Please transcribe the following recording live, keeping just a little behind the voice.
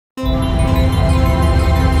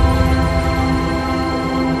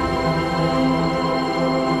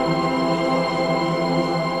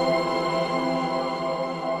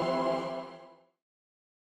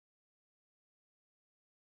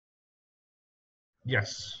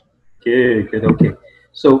Yes. Good, good, okay.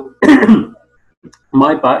 So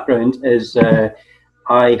my background is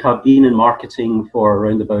I have been in marketing for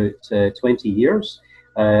around about 20 years.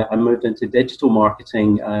 I moved into digital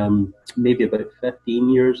marketing maybe about 15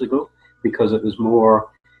 years ago because it was more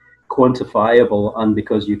quantifiable and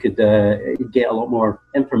because you could get a lot more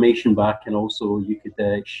information back, and also you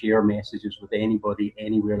could share messages with anybody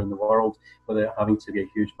anywhere in the world without having to be a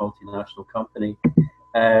huge multinational company.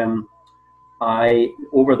 Um,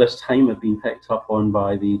 over this time, have been picked up on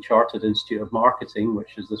by the Chartered Institute of Marketing,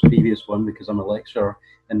 which is this previous one because I'm a lecturer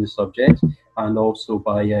in the subject, and also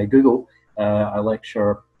by Google. I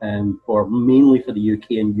lecture for mainly for the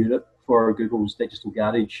UK and Europe for Google's Digital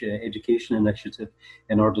Garage education initiative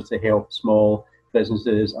in order to help small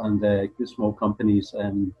businesses and small companies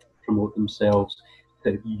promote themselves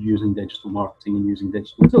using digital marketing and using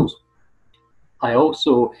digital tools. I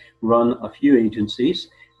also run a few agencies.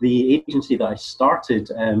 The agency that I started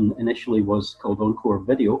initially was called Oncor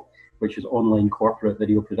Video, which is online corporate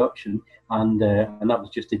video production, and that was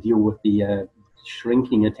just to deal with the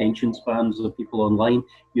shrinking attention spans of people online,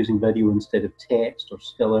 using video instead of text or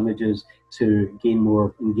still images to gain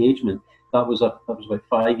more engagement. That was about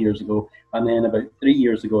 5 years ago, and then about 3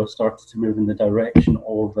 years ago, I started to move in the direction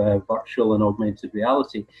of virtual and augmented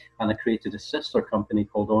reality, and I created a sister company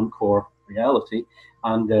called Oncor Reality,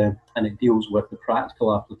 and it deals with the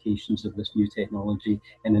practical applications of this new technology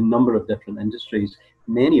in a number of different industries,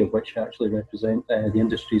 many of which actually represent the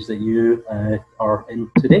industries that you are in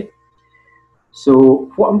today. So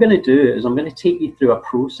what I'm going to do is I'm going to take you through a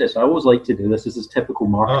process. I always like to do this. This is typical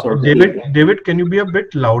marketer. David, can you be a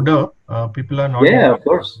bit louder? People are not. Yeah, of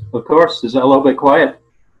course, of course. Is that a little bit quiet?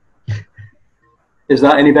 Is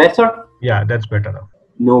that any better? Yeah, that's better now.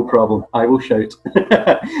 No problem. I will shout.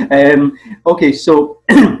 Okay, so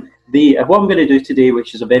what I'm going to do today,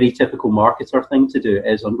 which is a very typical marketer thing to do,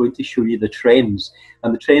 is I'm going to show you the trends.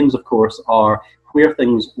 And the trends, of course, are where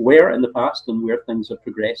things were in the past and where things have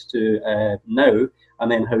progressed to now,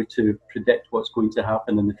 and then how to predict what's going to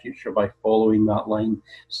happen in the future by following that line.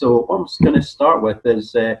 So what I'm going to start with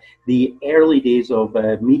is the early days of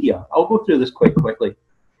media. I'll go through this quite quickly.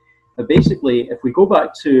 Basically, if we go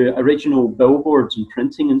back to original billboards and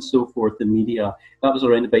printing and so forth in media, that was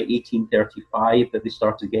around about 1835 that they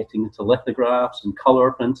started getting into lithographs and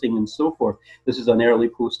colour printing and so forth. This is an early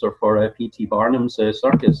poster for P.T. Barnum's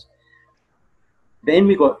circus. Then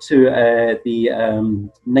we got to the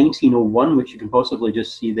 1901, which you can possibly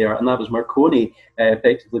just see there, and that was Marconi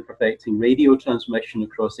effectively perfecting radio transmission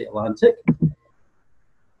across the Atlantic.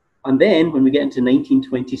 And then when we get into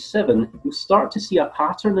 1927, you'll start to see a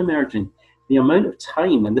pattern emerging. The amount of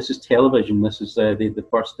time, and this is television, this is the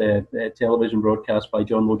first television broadcast by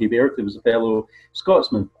John Logie Baird, who was a fellow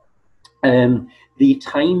Scotsman. The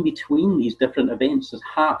time between these different events is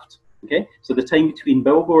halved. Okay, so the time between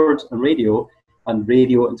billboards and radio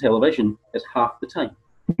and television is half the time.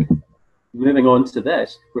 Moving on to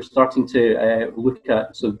this, we're starting to look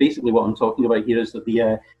at, so basically what I'm talking about here is that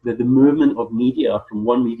the movement of media from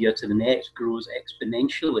one media to the next grows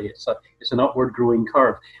exponentially. It's an upward growing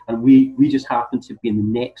curve, and we just happen to be in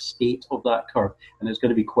the next state of that curve, and it's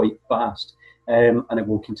going to be quite fast, and it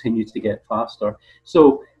will continue to get faster.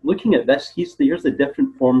 So looking at this, here's the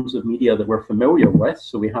different forms of media that we're familiar with.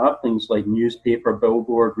 So we have things like newspaper,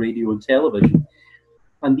 billboard, radio, and television,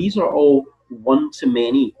 and these are all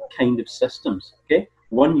one-to-many kind of systems. Okay,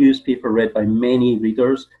 one newspaper read by many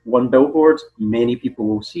readers, one billboard, many people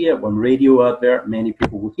will see it, one radio advert, many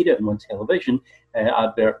people will hear it, and one television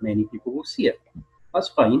advert, many people will see it. That's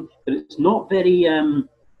fine, but it's not very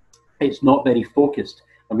focused,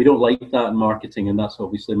 and we don't like that in marketing, and that's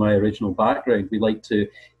obviously my original background. We like to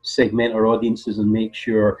segment our audiences and make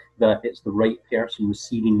sure that it's the right person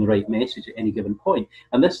receiving the right message at any given point.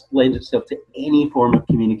 And this lends itself to any form of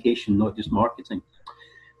communication, not just marketing.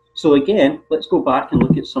 So again, let's go back and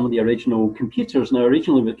look at some of the original computers. Now,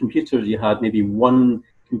 originally with computers, you had maybe one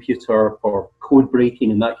computer for code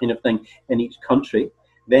breaking and that kind of thing in each country.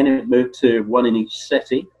 Then it moved to one in each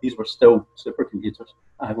city. These were still supercomputers,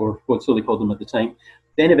 or so they called them at the time.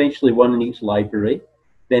 Then eventually one in each library,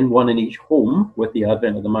 then one in each home with the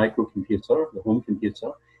advent of the microcomputer, the home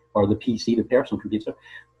computer, or the PC, the personal computer,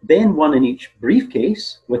 then one in each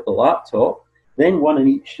briefcase with the laptop, then one in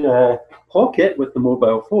each pocket with the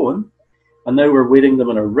mobile phone, and now we're wearing them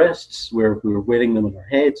on our wrists, we're wearing them on our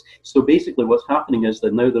heads. So basically what's happening is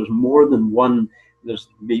that now there's more than one, there's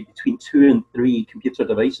maybe between 2 and 3 computer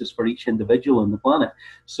devices for each individual on the planet.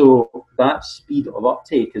 So that speed of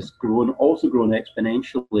uptake has also grown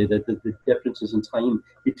exponentially. The differences in time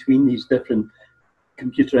between these different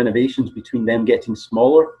computer innovations between them getting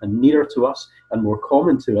smaller and nearer to us and more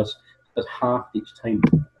common to us has halved each time.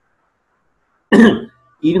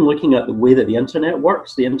 Even looking at the way that the internet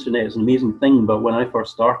works, the internet is an amazing thing, but when I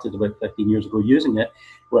first started about 15 years ago using it,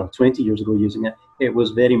 well, 20 years ago using it, it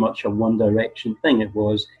was very much a one-direction thing. It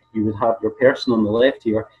was, you would have your person on the left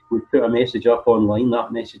here, would put a message up online,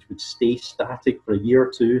 that message would stay static for a year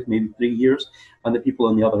or two, maybe 3 years, and the people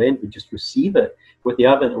on the other end would just receive it. With the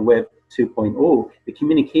advent of Web 2.0, the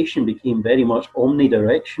communication became very much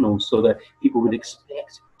omnidirectional, so that people would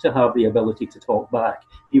expect to have the ability to talk back.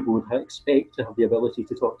 People would expect to have the ability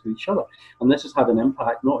to talk to each other. And this has had an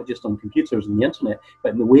impact not just on computers and the internet,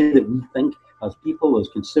 but in the way that we think as people, as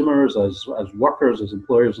consumers, as workers, as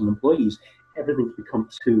employers and employees. Everything's become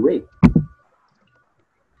two-way.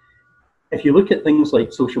 If you look at things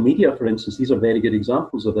like social media, for instance, these are very good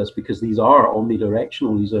examples of this, because these are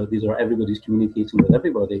omnidirectional. These are everybody's communicating with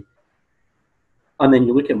everybody. And then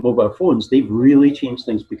you look at mobile phones, they've really changed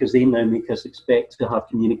things, because they now make us expect to have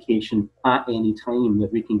communication at any time,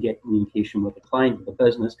 that we can get communication with a client, with a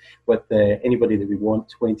business, with anybody that we want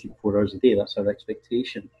 24 hours a day. That's our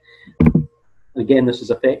expectation. Again, this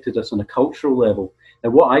has affected us on a cultural level.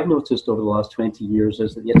 Now, what I've noticed over the last 20 years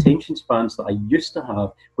is that the attention spans that I used to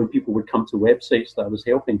have when people would come to websites that I was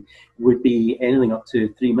helping would be anything up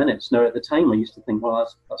to 3 minutes. Now, at the time, I used to think, well,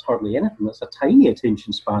 that's hardly anything. That's a tiny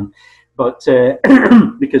attention span. But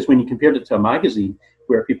because when you compared it to a magazine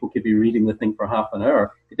where people could be reading the thing for half an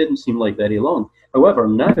hour, it didn't seem like very long. However,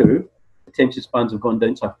 now, attention spans have gone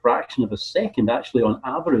down to a fraction of a second. Actually, on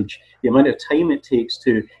average, the amount of time it takes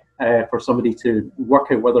to for somebody to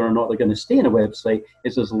work out whether or not they're going to stay in a website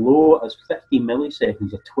is as low as 50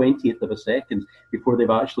 milliseconds, a 20th of a second, before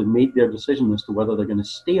they've actually made their decision as to whether they're going to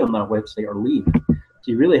stay on that website or leave.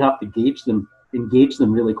 So you really have to engage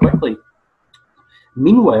them really quickly.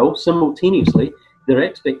 Meanwhile, simultaneously, their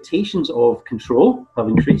expectations of control have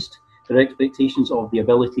increased. Their expectations of the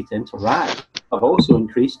ability to interact have also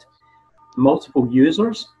increased. Multiple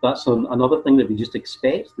users, that's another thing that we just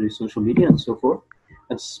expect through social media and so forth.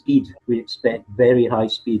 And speed, we expect very high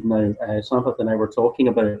speed now. Sampath and I were talking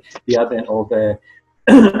about the advent of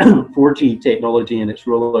 4G technology and its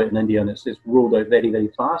rollout in India, and it's rolled out very, very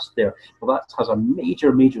fast there. Well, that has a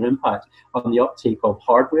major, major impact on the uptake of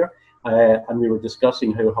hardware. And we were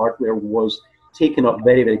discussing how hardware was taken up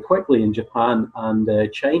very, very quickly in Japan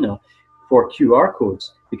and China for QR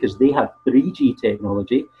codes, because they had 3G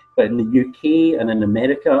technology, but in the UK and in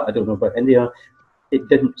America, I don't know about India, it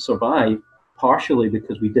didn't survive, partially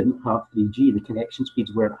because we didn't have 3G. The connection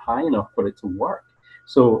speeds weren't high enough for it to work.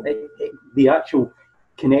 So the actual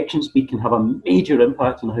connection speed can have a major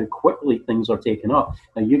impact on how quickly things are taken up.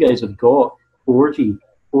 Now, you guys have got 4G.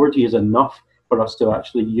 4G is enough for us to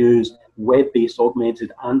actually use web-based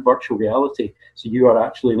augmented and virtual reality. So you are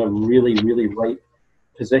actually in a really, really right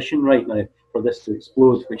position right now for this to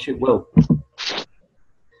explode, which it will.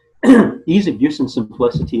 Ease of use and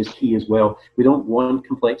simplicity is key as well. We don't want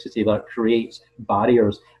complexity that creates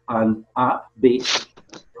barriers, and app-based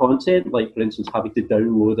content, like for instance having to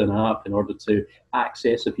download an app in order to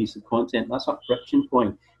access a piece of content, that's a friction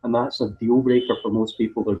point, and that's a deal breaker for most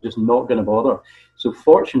people. They're just not going to bother. So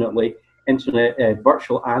fortunately, internet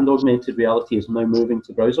virtual and augmented reality is now moving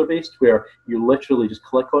to browser-based, where you literally just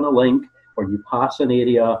click on a link, or you pass an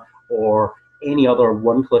area, or any other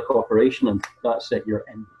one-click operation, and that's it, you're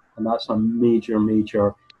in. And that's a major,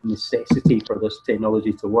 major necessity for this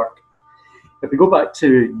technology to work. If we go back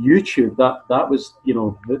to YouTube, that was, you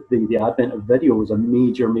know, the advent of video was a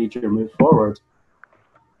major, major move forward.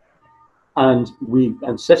 And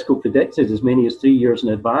Cisco predicted as many as 3 years in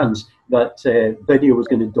advance that video was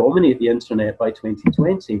going to dominate the internet by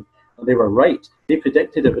 2020. And they were right. They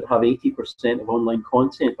predicted it would have 80% of online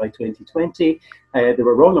content by 2020. They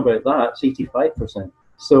were wrong about that. It's 85%.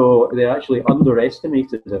 So they actually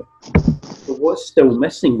underestimated it. But what's still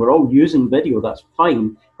missing? We're all using video, that's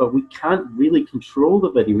fine, but we can't really control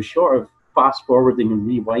the video, short of fast forwarding and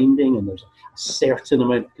rewinding, and there's a certain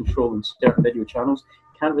amount of control in certain video channels.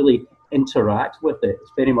 You can't really interact with it.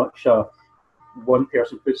 It's very much one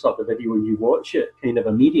person puts up the video and you watch it kind of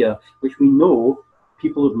a media, which we know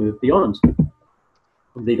people have moved beyond.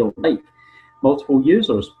 They don't like. Multiple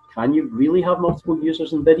users. Can you really have multiple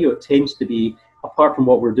users in video? It tends to be, apart from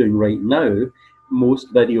what we're doing right now,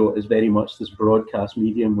 most video is very much this broadcast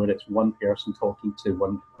medium where it's one person talking to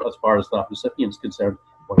one, as far as that recipient's concerned,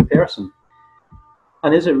 one person.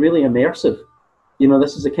 And is it really immersive? You know,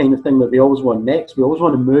 this is the kind of thing that we always want next. We always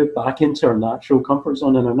want to move back into our natural comfort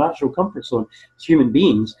zone, and our natural comfort zone as human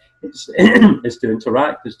beings is to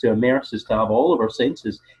interact, is to immerse, is to have all of our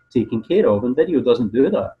senses taken care of, and video doesn't do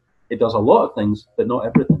that. It does a lot of things, but not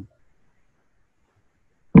everything.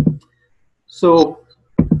 So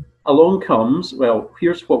along comes, well,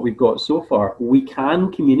 here's what we've got so far. We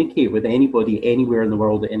can communicate with anybody anywhere in the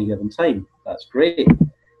world at any given time. That's great.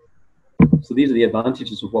 So these are the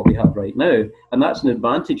advantages of what we have right now. And that's an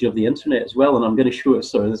advantage of the internet as well. And I'm going to show it,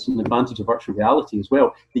 sorry, that's an advantage of virtual reality as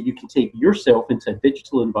well, that you can take yourself into a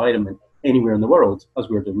digital environment anywhere in the world, as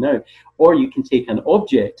we're doing now. Or you can take an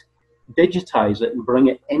object, digitize it, and bring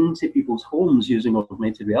it into people's homes using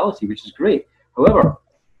augmented reality, which is great. However,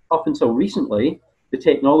 up until recently, the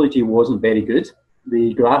technology wasn't very good.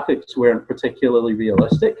 The graphics weren't particularly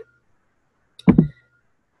realistic.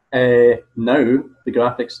 Now, the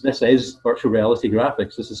graphics, this is virtual reality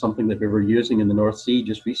graphics. This is something that we were using in the North Sea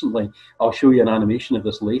just recently. I'll show you an animation of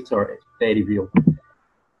this later. It's very real.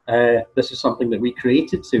 This is something that we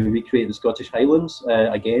created to recreate the Scottish Highlands,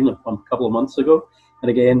 again, a couple of months ago. And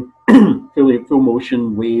again, full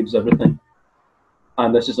motion, waves, everything.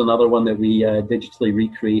 And this is another one that we digitally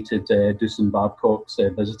recreated, Dewson Babcock's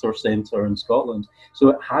visitor centre in Scotland. So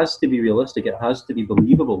it has to be realistic, it has to be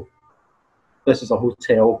believable. This is a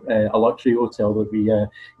hotel, a luxury hotel that we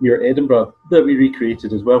near Edinburgh that we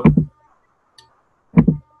recreated as well.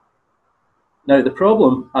 Now the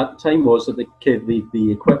problem at the time was that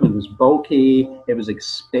the equipment was bulky, it was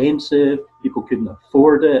expensive, people couldn't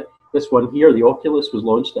afford it. This one here, the Oculus, was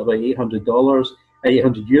launched at about $800,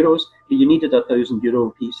 800 euros, but you needed a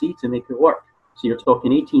 €1,000 PC to make it work. So you're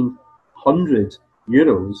talking 1,800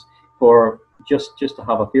 euros for just to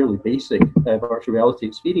have a fairly basic virtual reality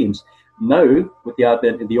experience. Now, with the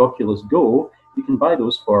advent of the Oculus Go, you can buy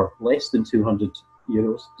those for less than 200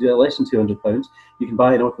 euros, less than £200. You can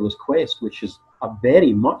buy an Oculus Quest, which is a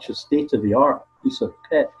very much a state-of-the-art piece of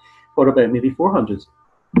kit, for about maybe 400.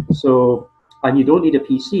 So, and you don't need a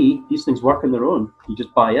PC. These things work on their own. You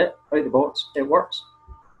just buy it out of the box. It works.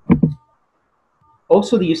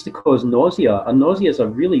 Also, they used to cause nausea, and nausea is a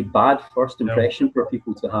really bad first impression for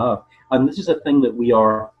people to have. And this is a thing that we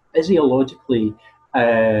are physiologically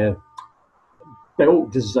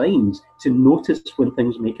designed to notice when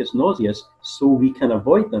things make us nauseous, so we can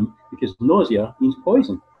avoid them, because nausea means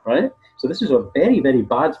poison, right? So this is a very, very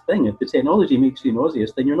bad thing. If the technology makes you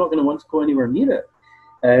nauseous, then you're not going to want to go anywhere near it.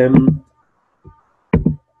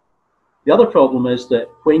 The other problem is that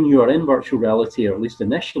when you are in virtual reality, or at least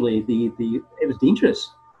initially, it was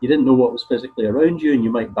dangerous. You didn't know what was physically around you, and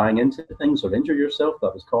you might bang into things or injure yourself.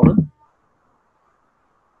 That was common.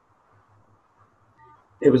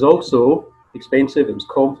 It was also expensive, it was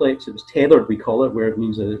complex, it was tethered, we call it, where it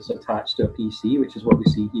means that it's attached to a PC, which is what we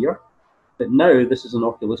see here. But now, this is an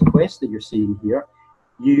Oculus Quest that you're seeing here.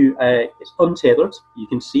 It's untethered. You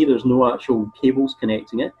can see there's no actual cables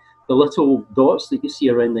connecting it. The little dots that you see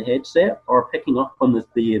around the headset are picking up on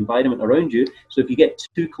the environment around you. So if you get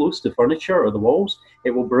too close to furniture or the walls,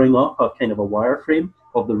 it will bring up a kind of a wireframe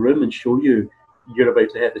of the room and show you you're about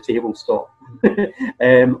to hit the table, stop.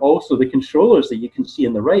 Also, the controllers that you can see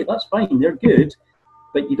on the right, that's fine, they're good,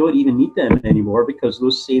 but you don't even need them anymore, because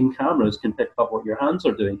those same cameras can pick up what your hands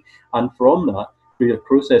are doing. And from that, through a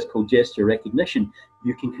process called gesture recognition,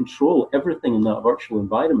 you can control everything in that virtual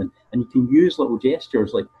environment, and you can use little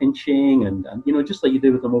gestures like pinching and you know, just like you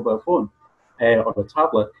do with a mobile phone or a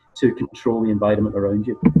tablet, to control the environment around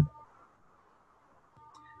you.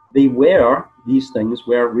 These things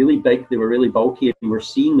were really big, they were really bulky, and we're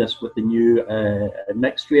seeing this with the new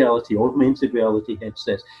mixed reality, augmented reality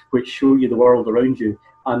headsets, which show you the world around you,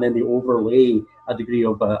 and then they overlay a degree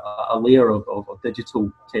of a layer of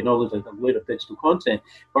digital technology, a layer of digital content.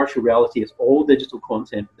 Virtual reality is all digital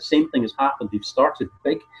content. The same thing has happened. They've started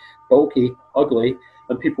big, bulky, ugly,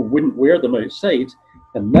 and people wouldn't wear them outside,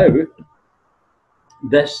 and now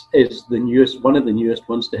this is the newest, one of the newest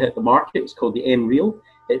ones to hit the market. It's called the Nreal.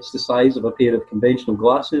 It's the size of a pair of conventional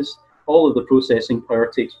glasses. All of the processing power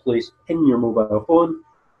takes place in your mobile phone.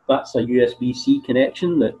 That's a USB-C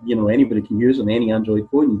connection that, you know, anybody can use on any Android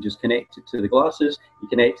phone. You just connect it to the glasses, you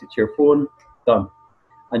connect it to your phone, done.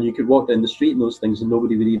 And you could walk down the street in those things and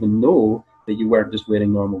nobody would even know that you weren't just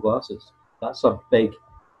wearing normal glasses. That's a big,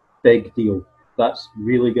 big deal. That's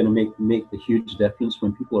really going to make the huge difference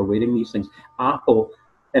when people are wearing these things. Apple,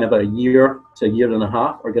 in about a year to a year and a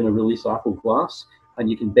half, are going to release Apple Glass, and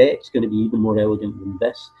you can bet it's going to be even more elegant than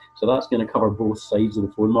this. So that's going to cover both sides of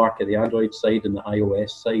the phone market, the Android side and the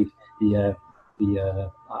iOS side, the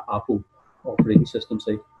Apple operating system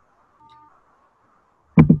side.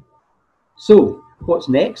 So what's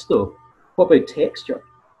next though? What about texture?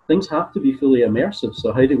 Things have to be fully immersive,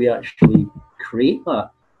 so how do we actually create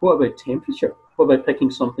that? What about temperature? What about picking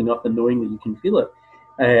something up and knowing that you can feel it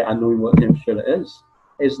and knowing what temperature it is?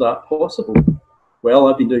 Is that possible? Well,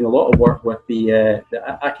 I've been doing a lot of work with the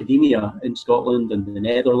academia in Scotland and the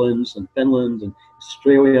Netherlands and Finland and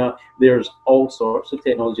Australia. There's all sorts of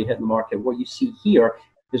technology hitting the market. What you see here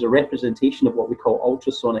is a representation of what we call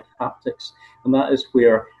ultrasonic haptics, and that is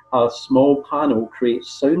where a small panel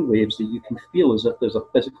creates sound waves that you can feel as if there's a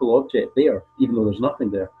physical object there, even though there's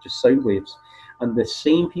nothing there, just sound waves. And the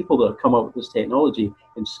same people that have come up with this technology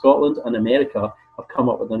in Scotland and America have come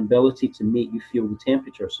up with an ability to make you feel the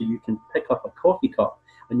temperature. So you can pick up a coffee cup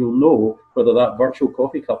and you'll know whether that virtual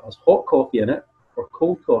coffee cup has hot coffee in it or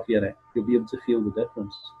cold coffee in it. You'll be able to feel the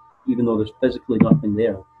difference, even though there's physically nothing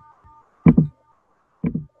there.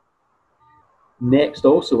 Next,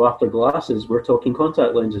 also after glasses, we're talking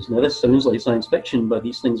contact lenses. Now this sounds like science fiction, but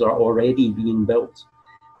these things are already being built.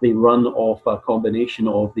 They run off a combination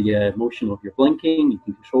of the motion of your blinking, you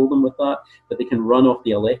can control them with that, but they can run off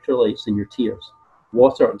the electrolytes in your tears.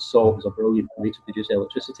 Water and salt is a brilliant way to produce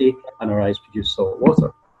electricity, and our eyes produce salt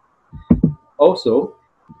water. Also,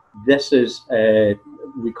 this is,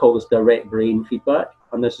 we call this direct brain feedback,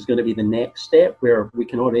 and this is going to be the next step where we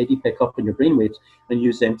can already pick up on your brainwaves and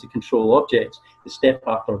use them to control objects. The step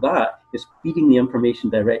after that is feeding the information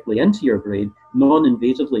directly into your brain,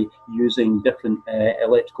 non-invasively, using different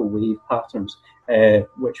electrical wave patterns,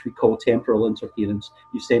 which we call temporal interference.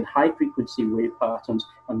 You send high-frequency wave patterns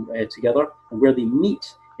together, and where they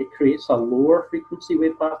meet, it creates a lower frequency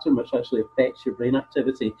wave pattern, which actually affects your brain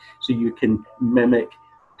activity, so you can mimic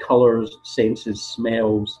colors, senses,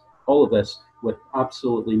 smells, all of this with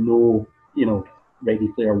absolutely no, Ready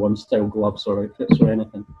Player One style gloves or outfits or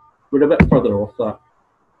anything. We're a bit further off that.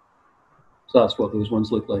 So that's what those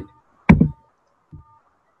ones look like.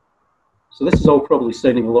 So this is all probably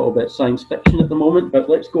sounding a little bit science fiction at the moment, but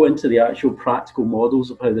let's go into the actual practical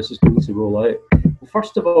models of how this is going to roll out. Well,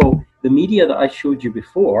 first of all, the media that I showed you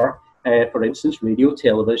before, for instance, radio,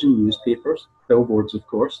 television, newspapers, billboards, of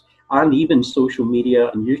course, and even social media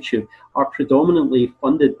and YouTube are predominantly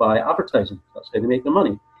funded by advertising. That's how they make their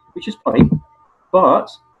money, which is fine. But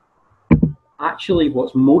actually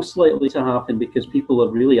what's most likely to happen, because people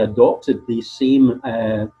have really adopted the same,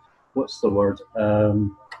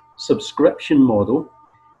 subscription model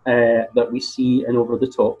that we see in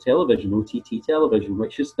over-the-top television, OTT television,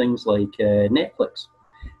 which is things like Netflix.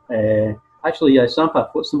 Actually, Sampath,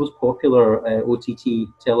 what's the most popular OTT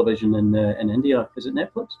television in India? Is it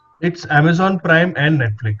Netflix? It's Amazon Prime and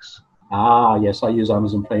Netflix. Ah, yes, I use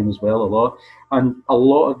Amazon Prime as well a lot. And a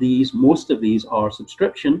lot of these, most of these are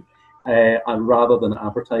subscription and rather than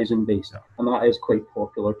advertising based. And that is quite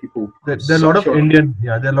popular. People There are a lot of Indian,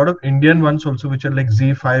 there are a lot of Indian ones also, which are like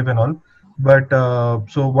Z5 and all. But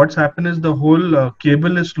so what's happened is the whole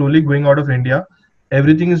cable is slowly going out of India.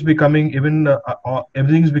 Everything is becoming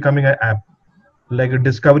everything is becoming an app. Like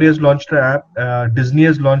Discovery has launched the app, Disney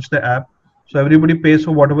has launched the app. So everybody pays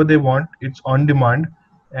for whatever they want. It's on demand,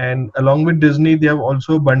 and along with Disney, they have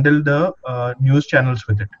also bundled the news channels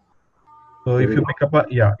with it. So if you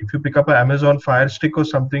pick up an Amazon Fire Stick or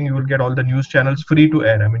something, you will get all the news channels free to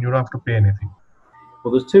air. I mean, you don't have to pay anything.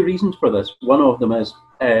 Well, there's two reasons for this. One of them is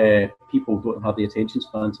people don't have the attention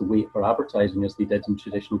span to wait for advertising as they did in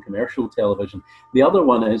traditional commercial television. The other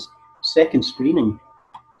one is second screening.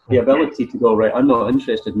 The ability to go, right, I'm not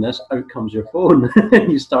interested in this, out comes your phone,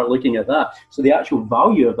 and you start looking at that. So the actual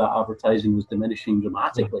value of that advertising was diminishing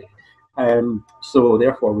dramatically. So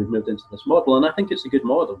therefore, we've moved into this model, and I think it's a good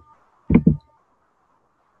model.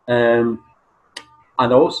 And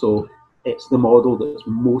also, it's the model that's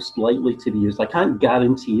most likely to be used. I can't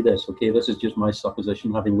guarantee this, okay? This is just my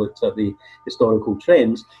supposition, having looked at the historical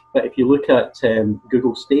trends. But if you look at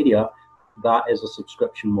Google Stadia, that is a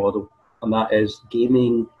subscription model, and that is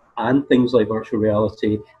gaming and things like virtual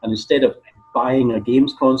reality. And instead of buying a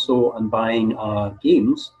games console and buying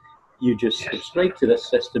games, you just subscribe to this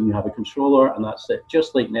system, you have a controller, and that's it.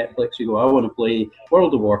 Just like Netflix, you go, I want to play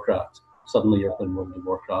World of Warcraft. Suddenly you're playing World of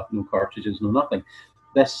Warcraft, no cartridges, no nothing.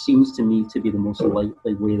 This seems to me to be the most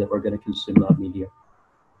likely way that we're going to consume that media.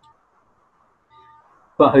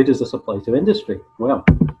 But how does this apply to industry? Well,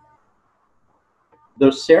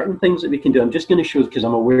 there's certain things that we can do. I'm just going to show, because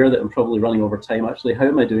I'm aware that I'm probably running over time. Actually, how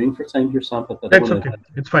am I doing for time here, Sampath? That's okay.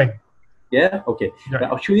 It's fine. Yeah? Okay. Yeah. Right,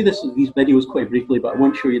 I'll show you these videos quite briefly, but I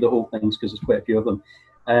won't show you the whole things because there's quite a few of them.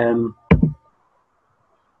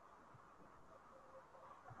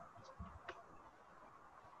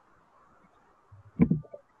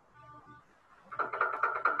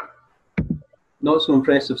 Not so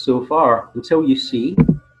impressive so far, until you see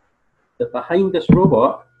that behind this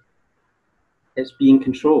robot, it's being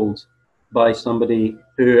controlled by somebody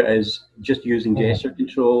who is just using gesture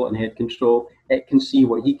control and head control. It can see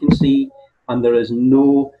what he can see, and there is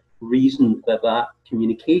no reason that that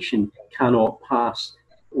communication cannot pass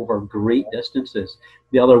over great distances.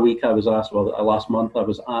 The other week I was asked, well, last month I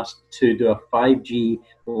was asked to do a 5G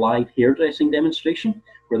live hairdressing demonstration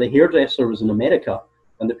where the hairdresser was in America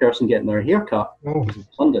and the person getting their haircut was in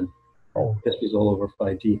London. Oh. This was all over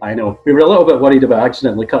 5G. I know. We were a little bit worried about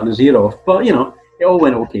accidentally cutting his ear off, but you know, it all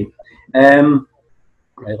went okay.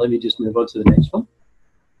 Right, let me just move on to the next one.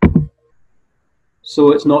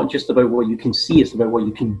 So it's not just about what you can see, it's about what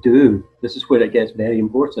you can do. This is where it gets very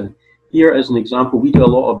important. Here, as an example, we do a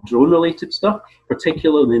lot of drone-related stuff,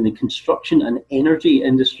 particularly in the construction and energy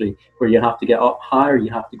industry, where you have to get up higher,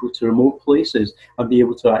 you have to go to remote places and be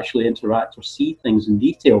able to actually interact or see things in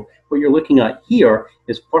detail. What you're looking at here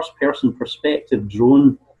is first-person perspective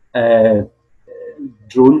drone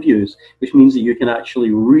views, which means that you can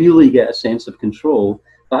actually really get a sense of control.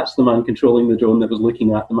 That's the man controlling the drone that was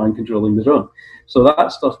looking at the man controlling the drone. So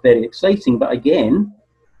that stuff's very exciting, but again,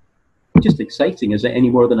 just exciting. Is it any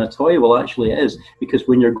more than a toy? Well, actually it is, because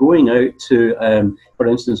when you're going out to, for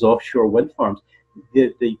instance, offshore wind farms,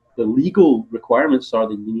 the legal requirements are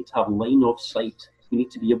that you need to have line of sight. You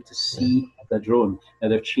need to be able to see the drone. Now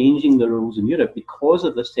they're changing the rules in Europe because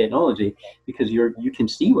of this technology, because you can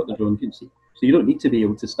see what the drone can see. So you don't need to be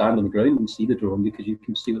able to stand on the ground and see the drone because you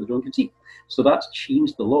can see what the drone can see. So that's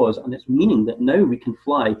changed the laws, and it's meaning that now we can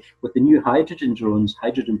fly with the new hydrogen drones,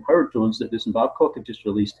 hydrogen-powered drones that Deuce and Babcock have just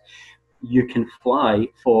released. You can fly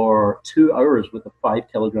for 2 hours with a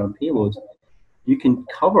 5-kilogram payload. You can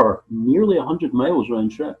cover nearly 100 miles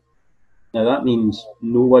round trip. Now that means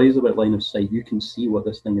no worries about line of sight. You can see what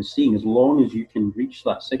this thing is seeing as long as you can reach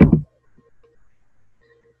that signal.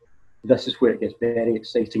 This is where it gets very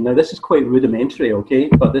exciting. Now this is quite rudimentary, okay,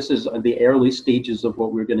 but this is the early stages of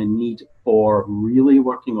what we're going to need for really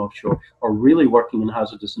working offshore or really working in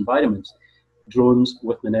hazardous environments. Drones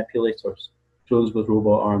with manipulators, drones with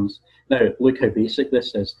robot arms. Now look how basic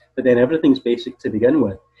this is, but then everything's basic to begin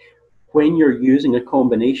with. When you're using a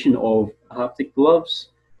combination of haptic gloves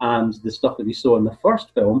and the stuff that we saw in the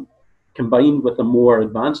first film, combined with a more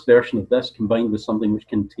advanced version of this, combined with something which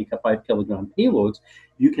can take a 5-kilogram payload,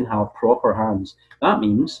 you can have proper hands. That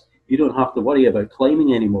means you don't have to worry about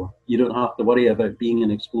climbing anymore. You don't have to worry about being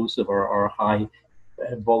in explosive or high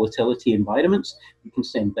volatility environments. You can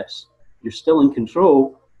send this. You're still in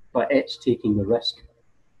control, but it's taking the risk.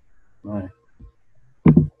 Right.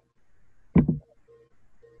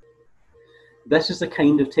 This is the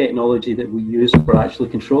kind of technology that we use for actually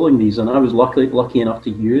controlling these, and I was lucky enough to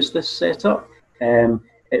use this setup.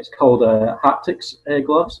 It's called haptics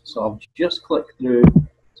gloves, so I'll just click through.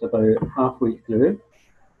 It's about halfway through.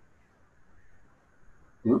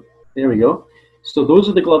 Yep, there we go. So those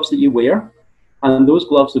are the gloves that you wear, and those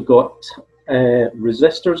gloves have got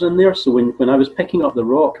resistors in there, so when I was picking up the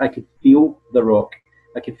rock, I could feel the rock.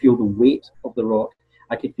 I could feel the weight of the rock.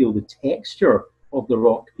 I could feel the texture of the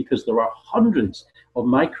rock, because there are hundreds of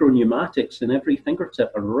micro pneumatics in every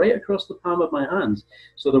fingertip and right across the palm of my hands.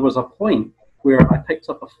 So there was a point where I picked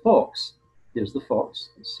up a fox. There's the fox.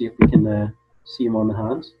 Let's see if we can see him on the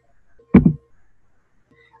hands.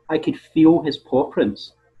 I could feel his paw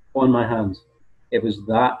prints on my hands. It was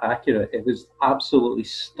that accurate. It was absolutely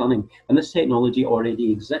stunning. And this technology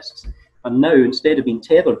already exists. And now, instead of being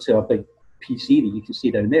tethered to a big PC that you can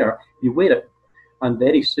see down there, you wear it. And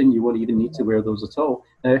very soon you won't even need to wear those at all.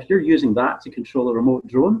 Now, if you're using that to control a remote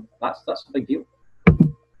drone, that's a big deal.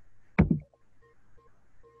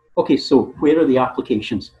 Okay, so where are the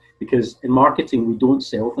applications? Because in marketing, we don't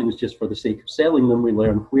sell things just for the sake of selling them. We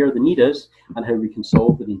learn where the need is and how we can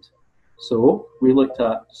solve the need. So we looked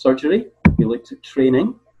at surgery, we looked at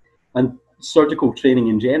training, and surgical training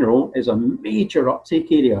in general is a major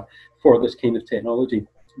uptake area for this kind of technology,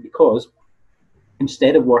 because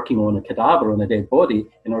instead of working on a cadaver, on a dead body,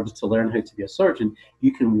 in order to learn how to be a surgeon,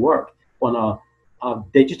 you can work on a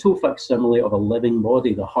digital facsimile of a living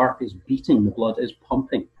body. The heart is beating, the blood is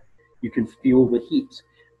pumping. You can feel the heat.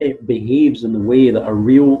 It behaves in the way that a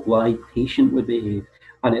real live patient would behave,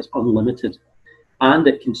 and it's unlimited. And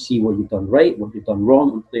it can see what you've done right, what you've done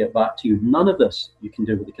wrong, and play it back to you. None of this you can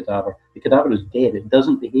do with the cadaver. The cadaver is dead. It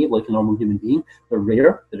doesn't behave like a normal human being. They're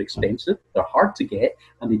rare, they're expensive, they're hard to get,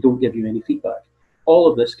 and they don't give you any feedback. All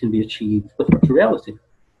of this can be achieved with virtual reality.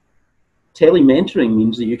 Telementoring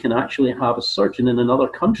means that you can actually have a surgeon in another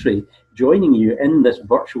country joining you in this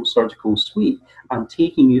virtual surgical suite and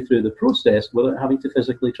taking you through the process without having to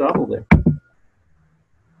physically travel there.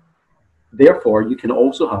 Therefore, you can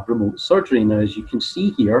also have remote surgery. Now, as you can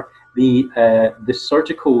see here, The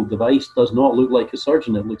surgical device does not look like a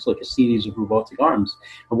surgeon. It looks like a series of robotic arms.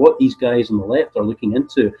 And what these guys on the left are looking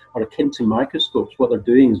into are akin to microscopes. What they're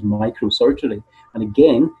doing is microsurgery. And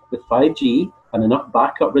again, with 5G and enough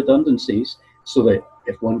backup redundancies, so that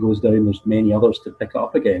if one goes down, there's many others to pick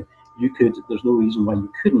up again. There's no reason why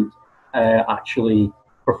you couldn't actually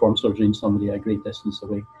perform surgery in somebody at a great distance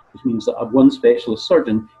away, which means that one specialist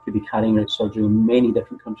surgeon could be carrying out surgery in many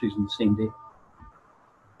different countries on the same day,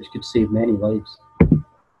 which could save many lives.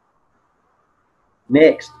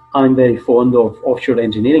 Next, I'm very fond of offshore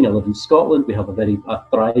engineering. I live in Scotland. We have a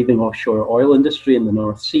thriving offshore oil industry in the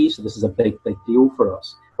North Sea, so this is a big deal for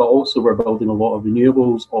us. But also we're building a lot of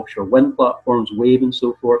renewables, offshore wind platforms, wave and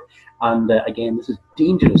so forth. And again, this is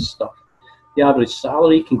dangerous stuff. The average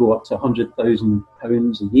salary can go up to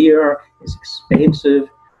 £100,000 a year. It's expensive.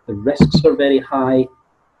 The risks are very high.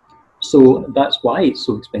 So that's why it's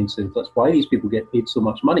so expensive. That's why these people get paid so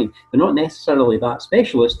much money. They're not necessarily that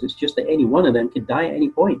specialist. It's just that any one of them can die at any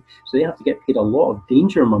point. So they have to get paid a lot of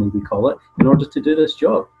danger money, we call it, in order to do this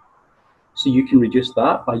job. So you can reduce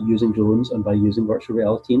that by using drones and by using virtual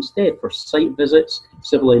reality instead. For site visits,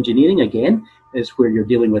 civil engineering, again, is where you're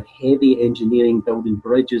dealing with heavy engineering, building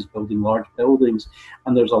bridges, building large buildings,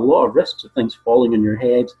 and there's a lot of risks of things falling on your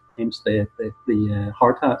head, hence the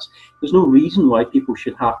hard hats. There's no reason why people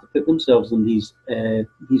should have to put themselves in these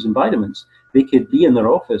environments. They could be in their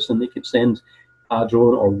office and they could send a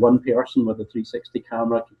drone, or one person with a 360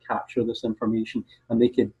 camera could capture this information, and they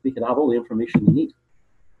could have all the information they need.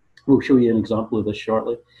 We'll show you an example of this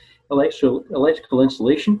shortly. Electrical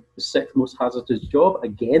installation, the sixth most hazardous job.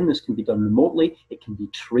 Again, this can be done remotely. It can be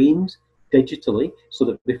trained digitally, so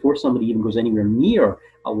that before somebody even goes anywhere near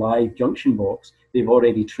a live junction box, they've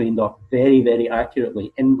already trained up very, very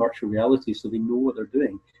accurately in virtual reality, so they know what they're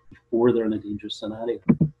doing before they're in a dangerous scenario.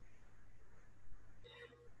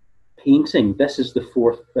 Painting. This is the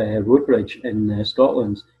fourth road bridge in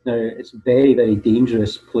Scotland. Now, it's a very, very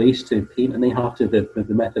dangerous place to paint, and they have to, the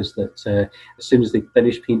myth is that as soon as they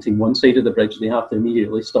finish painting one side of the bridge, they have to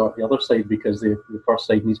immediately start the other side, because the first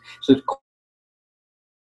side needs, so it's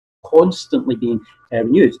constantly being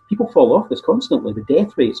renewed. People fall off this constantly. The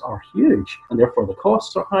death rates are huge, and therefore the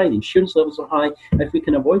costs are high, the insurance levels are high. If we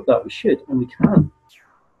can avoid that, we should, and we can.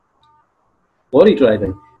 Lorry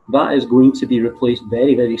driving. That is going to be replaced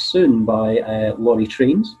very, very soon by lorry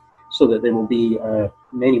trains, so that there will be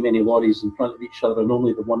many, many lorries in front of each other, and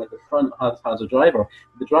only the one at the front has a driver.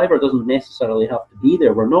 The driver doesn't necessarily have to be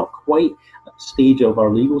there. We're not quite at the stage of our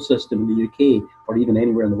legal system in the UK, or even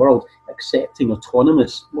anywhere in the world, accepting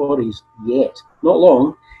autonomous lorries yet. Not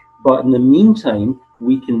long, but in the meantime,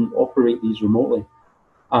 we can operate these remotely.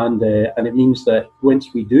 And it means that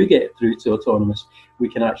once we do get through to autonomous, we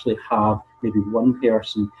can actually have maybe one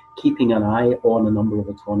person keeping an eye on a number of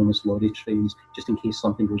autonomous lorry trains, just in case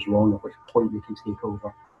something goes wrong, at which point we can take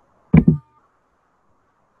over.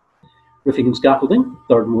 Roofing and scaffolding,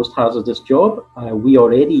 third most hazardous job. We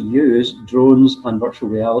already use drones and virtual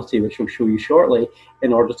reality, which I'll show you shortly,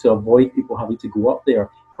 in order to avoid people having to go up there,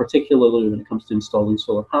 particularly when it comes to installing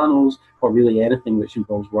solar panels, or really anything which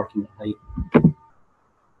involves working at height.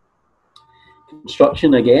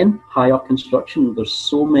 Construction, again, high up construction, there's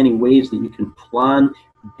so many ways that you can plan.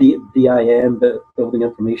 BIM, Building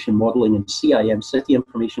Information Modeling, and CIM, City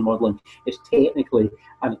Information Modeling, is technically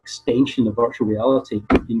an extension of virtual reality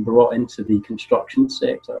being brought into the construction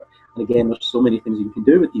sector. And again, there's so many things you can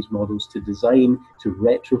do with these models, to design, to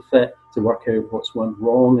retrofit, to work out what's went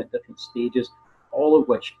wrong at different stages, all of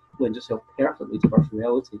which lends itself perfectly to virtual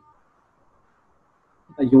reality.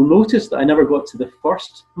 You'll notice that I never got to the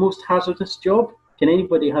first most hazardous job. Can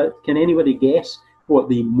anybody guess what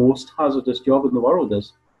the most hazardous job in the world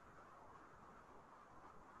is?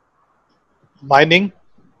 Mining.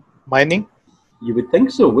 You would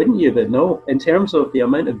think so, wouldn't you? But no. In terms of the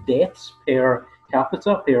amount of deaths per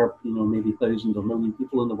capita, per maybe 1,000 or million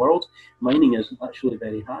people in the world, mining is actually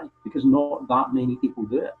very high, because not that many people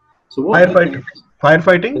do it. So what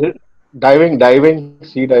Firefighting? Diving,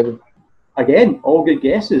 sea diving. Again, all good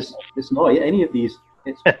guesses. It's not any of these.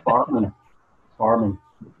 It's farming. Farming.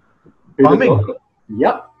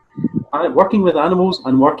 Yep. Working with animals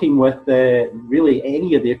and working with really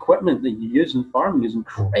any of the equipment that you use in farming is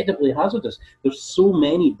incredibly hazardous. There's so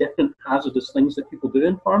many different hazardous things that people do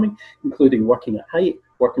in farming, including working at height,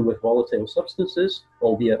 working with volatile substances,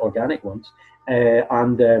 albeit organic ones,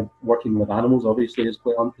 and working with animals obviously is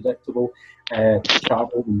quite unpredictable.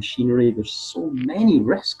 Travel, machinery, there's so many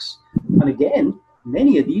risks. And again,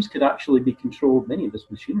 many of these could actually be controlled, many of this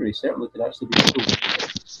machinery certainly could actually be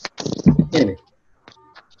controlled. Anyway.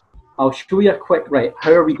 I'll show you a quick, right,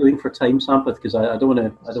 how are we doing for time, Sampath? Because I don't want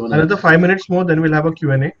to... Another 5 minutes more, then we'll have a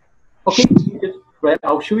Q&A. Okay, good. Right,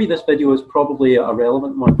 I'll show you this video is probably a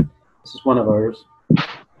relevant one. This is one of ours.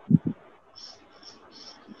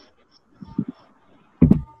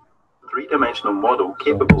 Three-dimensional model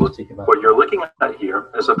capable of, what you're looking at here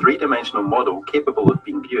is a three-dimensional model capable of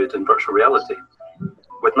being viewed in virtual reality,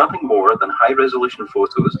 with nothing more than high-resolution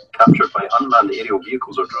photos captured by unmanned aerial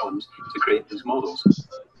vehicles or drones to create these models.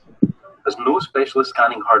 As no specialist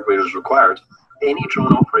scanning hardware is required, any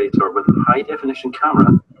drone operator with a high-definition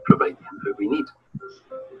camera provide the input we need.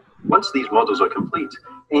 Once these models are complete,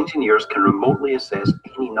 engineers can remotely assess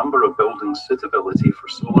any number of buildings' suitability for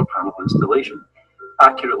solar panel installation,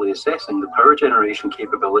 accurately assessing the power generation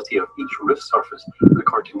capability of each roof surface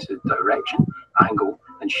according to direction, angle,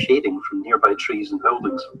 and shading from nearby trees and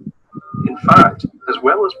buildings. In fact, as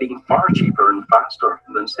well as being far cheaper and faster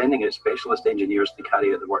than sending out specialist engineers to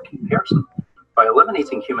carry out the work in person, by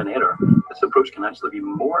eliminating human error, this approach can actually be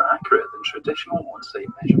more accurate than traditional on-site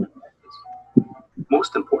measurement methods.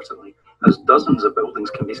 Most importantly, as dozens of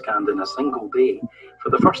buildings can be scanned in a single day, for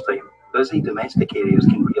the first time, busy domestic areas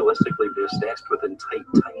can realistically be assessed within tight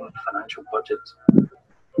time and financial budgets.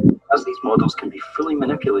 As these models can be fully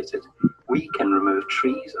manipulated, we can remove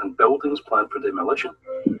trees and buildings planned for demolition,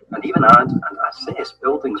 and even add and assess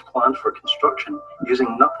buildings planned for construction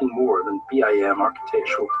using nothing more than BIM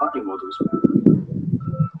architectural planning models.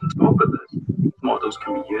 On top of this, these models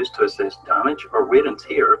can be used to assess damage or wear and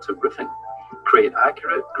tear to roofing, create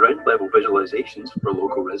accurate ground-level visualizations for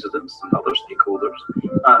local residents and other stakeholders,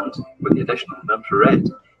 and, with the addition of infrared,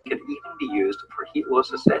 can even be used for heat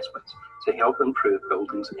loss assessments to help improve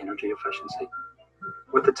buildings' energy efficiency.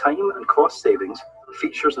 With the time and cost savings,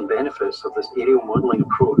 features and benefits of this aerial modelling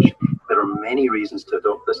approach, there are many reasons to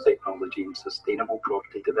adopt this technology in sustainable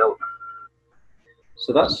property development.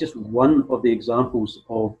 So that's just one of the examples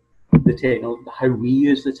of the how we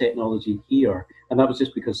use the technology here, and that was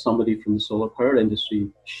just because somebody from the solar power industry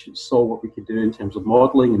saw what we could do in terms of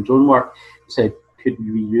modelling and drone work, said, could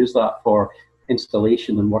we use that for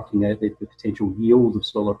installation and working out the potential yield of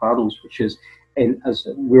solar panels, which is, as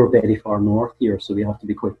we're very far north here, so we have to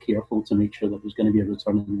be quite careful to make sure that there's going to be a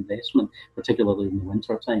return on investment, particularly in the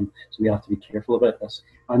winter time. So we have to be careful about this.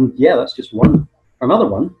 And yeah, that's just one. Another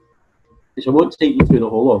one, which I won't take you through the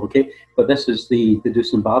whole of, okay? But this is the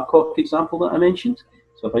Deuce and Babcock example that I mentioned.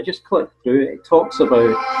 So if I just click through, it talks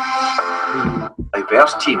about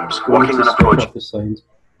diverse teams working on a project.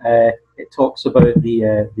 It talks about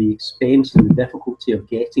the expense and the difficulty of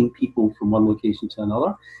getting people from one location to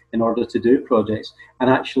another in order to do projects. And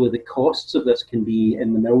actually the costs of this can be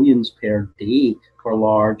in the millions per day for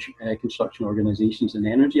large construction organizations and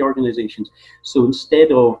energy organizations. So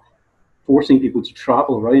instead of forcing people to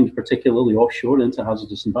travel around, particularly offshore into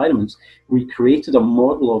hazardous environments, we created a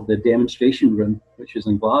model of the demonstration room, which is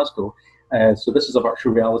in Glasgow. So this is a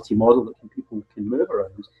virtual reality model that people can move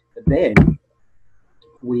around. But then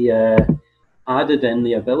we added in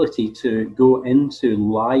the ability to go into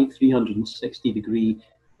live 360-degree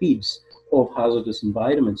feeds of hazardous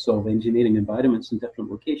environments, of engineering environments in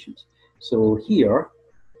different locations. So here,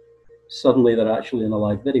 suddenly they're actually in a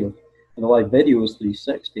live video. And the live video is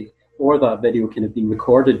 360. Or that video can have been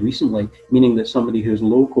recorded recently, meaning that somebody who's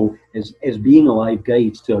local is being a live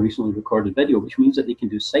guide to a recently recorded video, which means that they can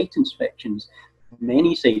do site inspections,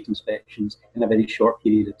 many site inspections in a very short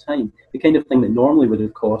period of time. The kind of thing that normally would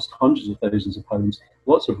have cost hundreds of thousands of pounds,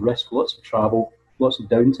 lots of risk, lots of travel, lots of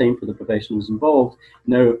downtime for the professionals involved.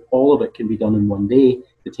 Now all of it can be done in one day,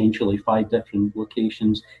 potentially 5 different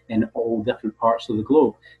locations in all different parts of the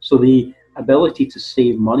globe. So the ability to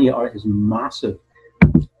save money is massive.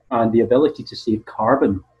 And the ability to save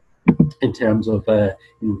carbon in terms of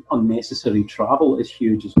unnecessary travel is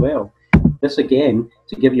huge as well. This again,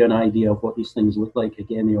 to give you an idea of what these things look like,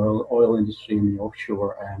 again, the oil industry and the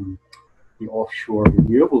offshore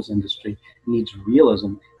renewables industry needs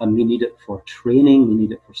realism, and we need it for training, we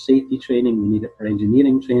need it for safety training, we need it for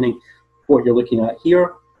engineering training. What you're looking at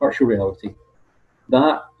here, virtual reality.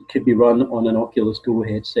 That could be run on an Oculus Go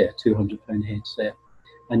headset, a £200 headset.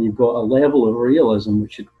 And you've got a level of realism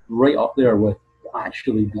which is right up there with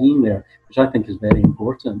actually being there, which I think is very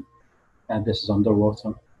important. And this is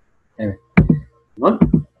underwater. Anyway,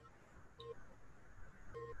 on.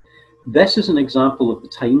 This is an example of the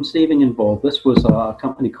time saving involved. This was a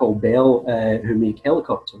company called Bell who make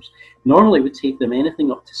helicopters. Normally it would take them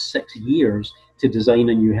anything up to 6 years to design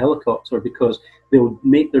a new helicopter, because they'll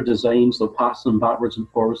make their designs, they'll pass them backwards and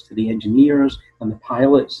forwards to the engineers and the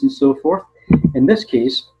pilots and so forth. In this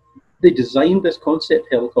case, they designed this concept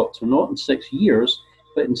helicopter not in 6 years,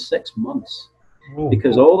 but in 6 months.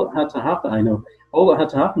 Because all that had to happen, all that had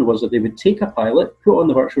to happen was that they would take a pilot, put on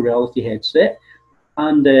the virtual reality headset,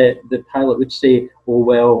 and the pilot would say, oh,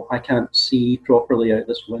 well, I can't see properly out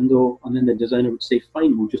this window. And then the designer would say,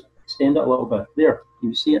 fine, we'll just extend it a little bit. There, can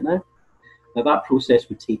you see it now? Now, that process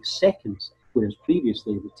would take seconds, whereas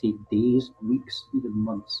previously it would take days, weeks, even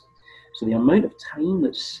months. So the amount of time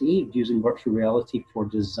that's saved using virtual reality for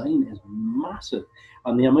design is massive.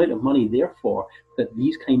 And the amount of money, therefore, that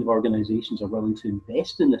these kind of organizations are willing to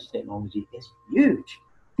invest in this technology is huge.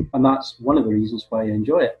 And that's one of the reasons why I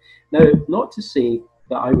enjoy it. Now, not to say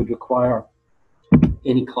that I would require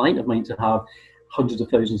any client of mine to have hundreds of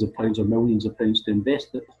thousands of pounds or millions of pounds to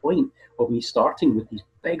invest. The point of me starting with these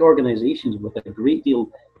big organizations with a great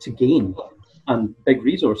deal to gain and big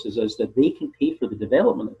resources is that they can pay for the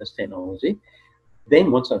development of this technology.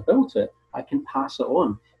 Then once I've built it, I can pass it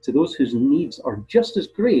on to those whose needs are just as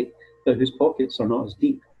great, but whose pockets are not as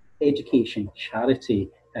deep. Education, charity,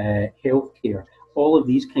 healthcare, all of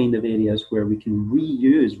these kind of areas where we can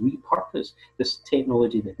reuse, repurpose this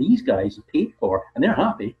technology that these guys have paid for, and they're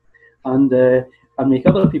happy, and make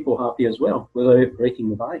other people happy as well without breaking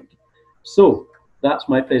the bank. So that's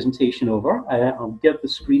my presentation over. I'll give the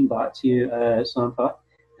screen back to you, Sampa,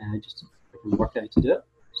 just if I can work out how to do it.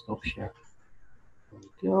 Stop share. There we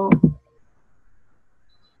go.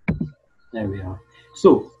 There we are.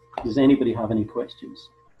 So, does anybody have any questions?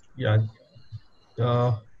 Yeah.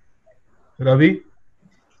 Ravi?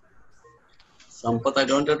 Sampath, I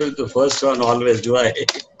don't have to be the first one always, do I?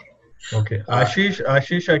 Okay. Ashish,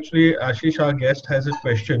 our guest, has a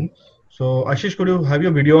question. So, Ashish, could you have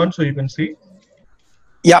your video on so you can see?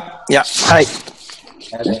 Yeah. Hi.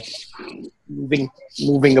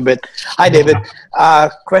 Moving a bit. Hi, David.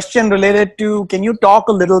 Question related to, can you talk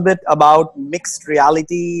a little bit about mixed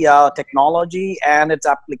reality technology and its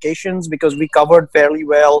applications? Because we covered fairly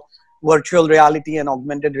well virtual reality and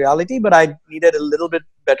augmented reality, but I needed a little bit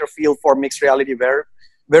better feel for mixed reality.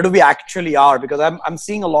 Where do we actually are? Because I'm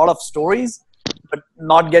seeing a lot of stories, but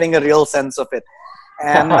not getting a real sense of it.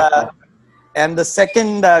 And and the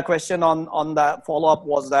second question on that follow-up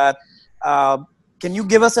was that, can you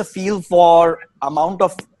give us a feel for amount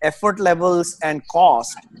of effort levels and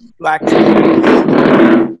cost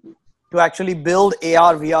to actually build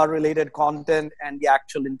AR, VR related content and the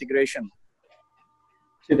actual integration?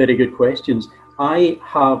 Two very good questions. I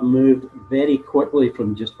have moved very quickly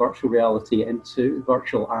from just virtual reality into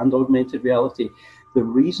virtual and augmented reality. The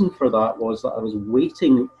reason for that was that I was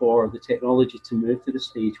waiting for the technology to move to the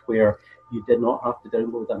stage where you did not have to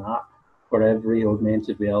download an app for every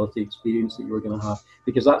augmented reality experience that you were going to have,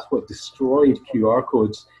 because that's what destroyed QR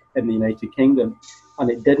codes in the United Kingdom. And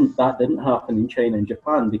that didn't happen in China and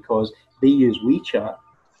Japan because they use WeChat.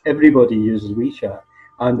 Everybody uses WeChat.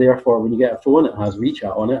 And therefore, when you get a phone, it has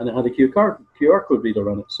WeChat on it, and it had a QR code reader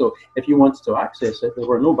on it. So if you wanted to access it, there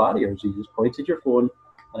were no barriers. You just pointed your phone,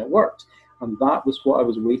 and it worked. And that was what I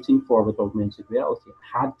was waiting for with augmented reality.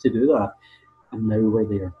 I had to do that, and now we're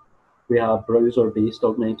there. We have browser-based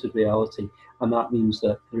augmented reality, and that means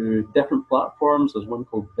that through different platforms, there's one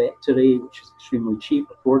called Vectory, which is extremely cheap,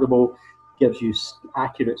 affordable, gives you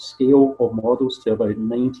accurate scale of models to about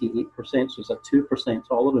 98%, so it's a 2%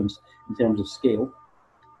 tolerance in terms of scale.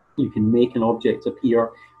 You can make an object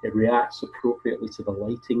appear, it reacts appropriately to the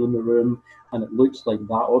lighting in the room, and it looks like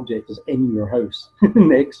that object is in your house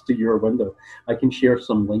next to your window. I can share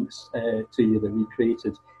some links to you that we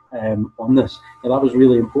created on this. And that was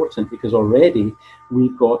really important because already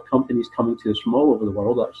we've got companies coming to us from all over the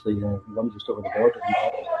world, actually, one just over the border.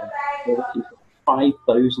 They're looking for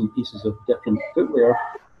 5,000 pieces of different footwear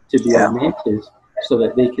to be augmented, so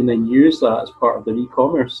that they can then use that as part of their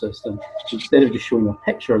e-commerce system. Instead of just showing a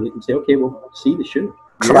picture, they can say, okay, well, see the shoe.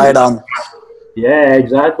 Try it on. Yeah,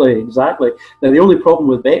 exactly. Now, the only problem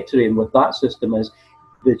with Vectory and with that system is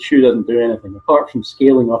the shoe doesn't do anything. Apart from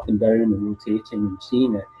scaling up and down and rotating and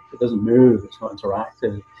seeing it, it doesn't move, it's not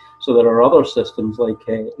interactive. So there are other systems like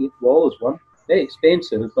 8Wall is one, very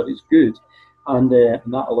expensive, but it's good. And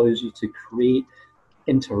that allows you to create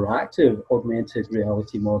interactive augmented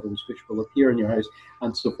reality models which will appear in your house.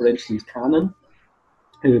 And so, for instance, Canon,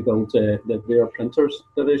 who built their printers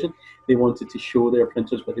division, they wanted to show their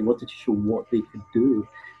printers, but they wanted to show what they could do.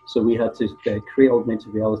 So we had to create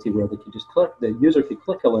augmented reality where they could just click, the user could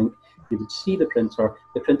click a link, you would see the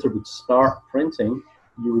printer would start printing,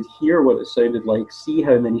 you would hear what it sounded like, see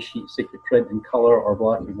how many sheets they could print in color or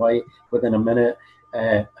black and white within a minute,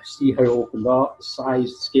 see how it opened up, the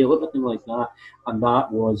size, the scale, everything like that. And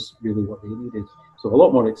that was really what they needed. So a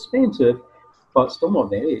lot more expensive, but still not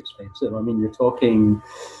very expensive. I mean, you're talking,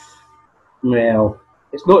 well,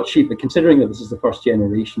 it's not cheap, but considering that this is the first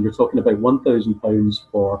generation, you're talking about £1,000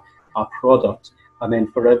 for a product, and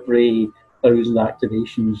then for every 1,000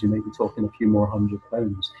 activations, you might be talking a few more £100.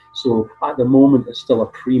 So at the moment, it's still a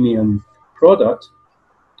premium product,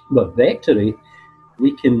 but Vectory,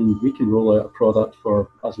 we can roll out a product for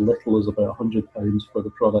as little as about £100 for the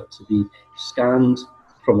product to be scanned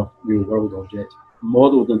from a real world object,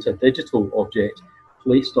 modelled into a digital object,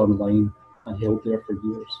 placed online and held there for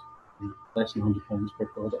years. Less than £100 per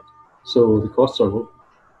product. So the costs are low.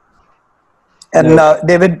 And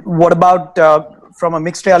David, what about from a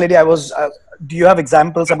mixed reality? Do you have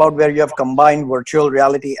examples about where you have combined virtual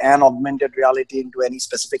reality and augmented reality into any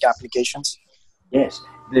specific applications? Yes,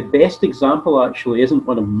 the best example actually isn't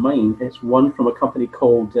one of mine. It's one from a company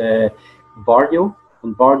called Varjo,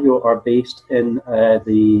 and Varjo are based in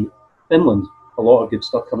the Finland. A lot of good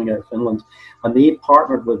stuff coming out of Finland, and they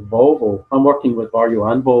partnered with Volvo. I'm working with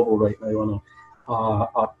Varjo and Volvo right now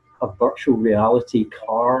on a virtual reality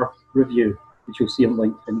car review, which you'll see on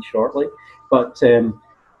LinkedIn shortly. But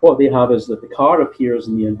what they have is that the car appears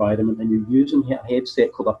in the environment, and you're using a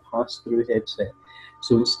headset called a pass-through headset.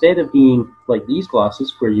 So instead of being like these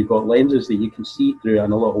glasses, where you've got lenses that you can see through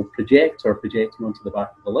and a little projector projecting onto the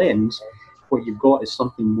back of the lens, what you've got is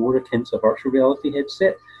something more akin to a virtual reality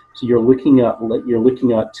headset. So you're looking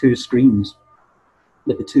at two screens,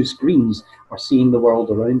 but the two screens are seeing the world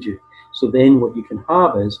around you. So then what you can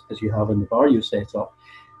have is, as you have in the Varjo setup,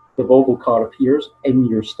 the Volvo car appears in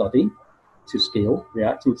your study to scale,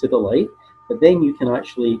 reacting to the light, but then you can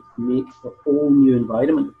actually make a whole new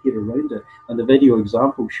environment appear around it. And the video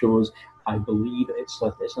example shows, I believe it's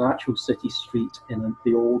an actual city street in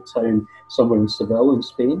the old town somewhere in Seville in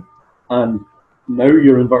Spain. And now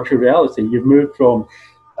you're in virtual reality. You've moved from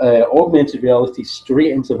augmented reality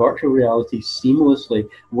straight into virtual reality seamlessly. And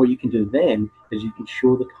what you can do then is you can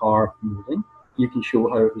show the car moving. You can show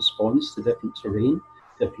how it responds to different terrain,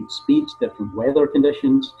 different speeds, different weather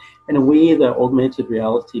conditions, in a way that augmented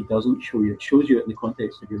reality doesn't show you. It shows you it in the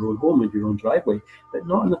context of your own home and your own driveway, but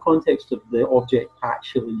not in the context of the object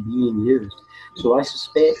actually being used. So I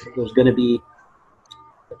suspect that there's going to be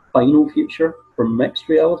the final future for mixed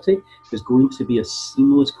reality is going to be a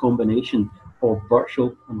seamless combination of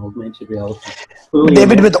virtual and augmented reality.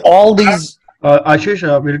 David, with all these... Ashish,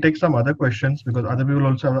 we'll take some other questions because other people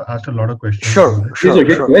also have asked a lot of questions. Sure. These are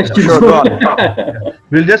good questions. Sure, go on. Yeah.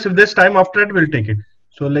 We'll just, if there's time after it, we'll take it.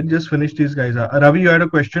 So let's just finish these guys. Ravi, you had a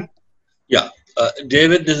question? Yeah.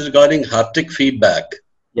 David, this is regarding haptic feedback.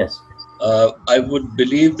 Yes. I would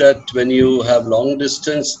believe that when you have long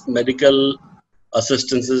distance medical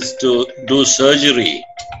assistances to do surgery,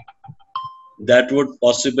 that would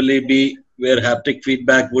possibly be where haptic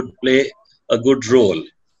feedback would play a good role.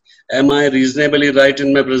 Am I reasonably right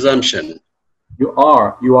in my presumption? You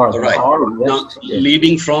are. All right. Now,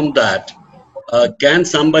 leading from that, can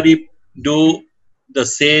somebody do the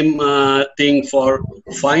same thing for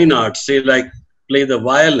fine arts, say like play the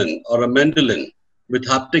violin or a mandolin with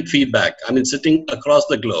haptic feedback? I mean, sitting across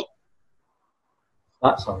the globe.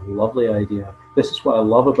 That's a lovely idea. This is what I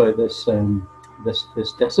love about this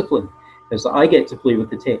this discipline, is that I get to play with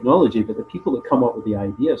the technology, but the people that come up with the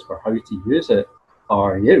ideas for how to use it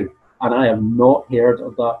are you. And I have not heard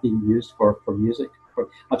of that being used for music.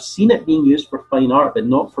 I've seen it being used for fine art, but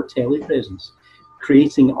not for telepresence.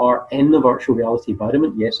 Creating art in the virtual reality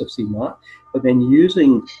environment, yes, I've seen that. But then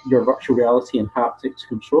using your virtual reality and haptics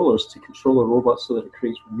controllers to control a robot so that it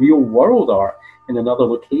creates real world art in another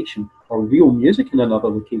location or real music in another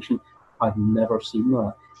location, I've never seen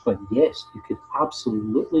that. But yes, you could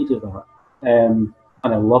absolutely do that. And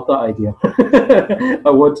I love that idea. I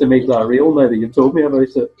want to make that real now that you've told me about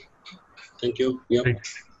it. Thank you. Yep. Great.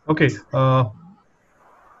 Okay.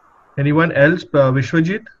 Anyone else?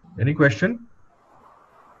 Vishwajit, any question?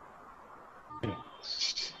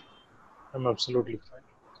 I'm absolutely fine.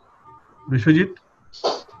 Vishwajit?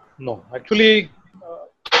 No, actually,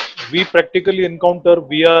 we practically encounter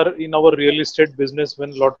VR in our real estate business when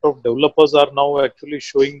a lot of developers are now actually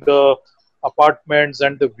showing the apartments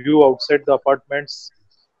and the view outside the apartments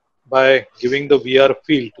by giving the VR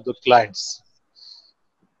feel to the clients.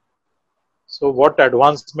 So what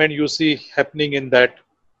advancement you see happening in that?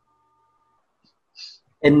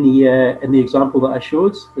 In the example that I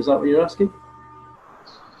showed, is that what you're asking?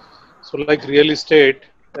 So like real estate,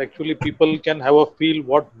 actually people can have a feel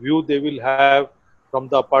what view they will have from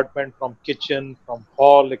the apartment, from kitchen, from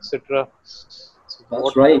hall, etc. So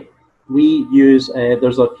that's right. We use,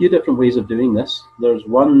 there's a few different ways of doing this. There's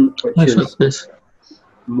one which is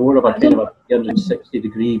more of a kind of a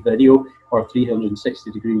 360-degree video or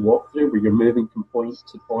 360-degree walkthrough where you're moving from point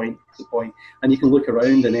to point to point, and you can look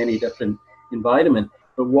around in any different environment.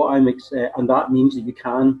 But what and that means that you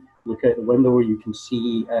can look out the window, you can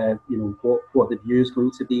see, what the view is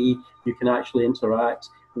going to be. You can actually interact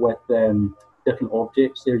with different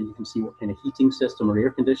objects there. You can see what kind of heating system or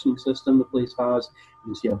air conditioning system the place has.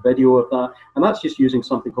 You can see a video of that. And that's just using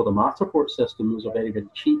something called a Matterport system. Those are very, very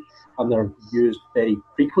cheap, and they're used very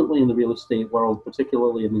frequently in the real estate world,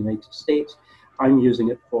 particularly in the United States. I'm using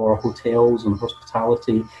it for hotels and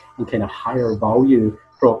hospitality and kind of higher value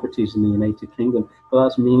properties in the United Kingdom. But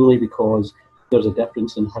that's mainly because there's a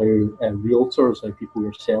difference in how realtors, how people who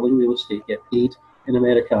are selling real estate get paid in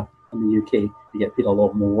America. In the UK, they get paid a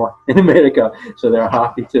lot more in America, so they're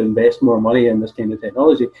happy to invest more money in this kind of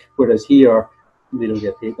technology, whereas here, they don't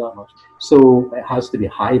get paid that much. So it has to be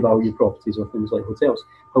high value properties or things like hotels.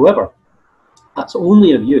 However, that's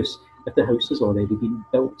only of use if the house has already been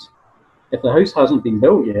built. If the house hasn't been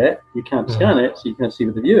built yet, you can't scan it, so you can't see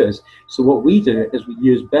what the view is. So what we do is we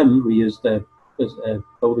use BIM, we use the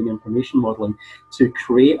building information modeling, to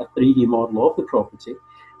create a 3D model of the property.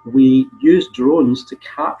 We use drones to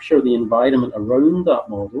capture the environment around that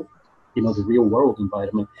model, the real world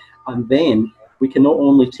environment, and then we can not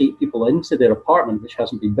only take people into their apartment, which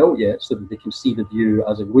hasn't been built yet, so that they can see the view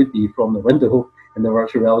as it would be from the window in the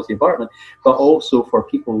virtual reality apartment, but also for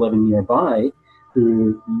people living nearby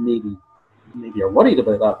who maybe are worried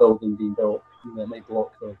about that building being built, that might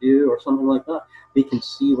block their view or something like that. They can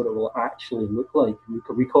see what it will actually look like.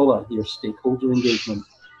 We call that here stakeholder engagement.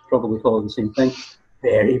 Probably call it the same thing.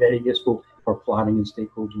 Very, very useful for planning and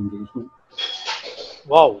stakeholder engagement.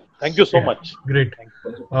 Wow, thank you so much. Great.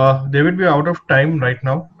 David, we are out of time right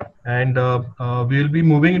now, and we'll be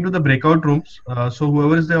moving into the breakout rooms. So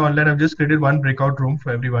whoever is there online, I've just created one breakout room for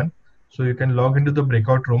everyone, so you can log into the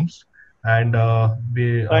breakout rooms and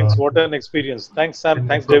Thanks. What an experience. Thanks, Sam.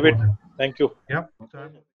 Thanks, David. Thank you. Yeah.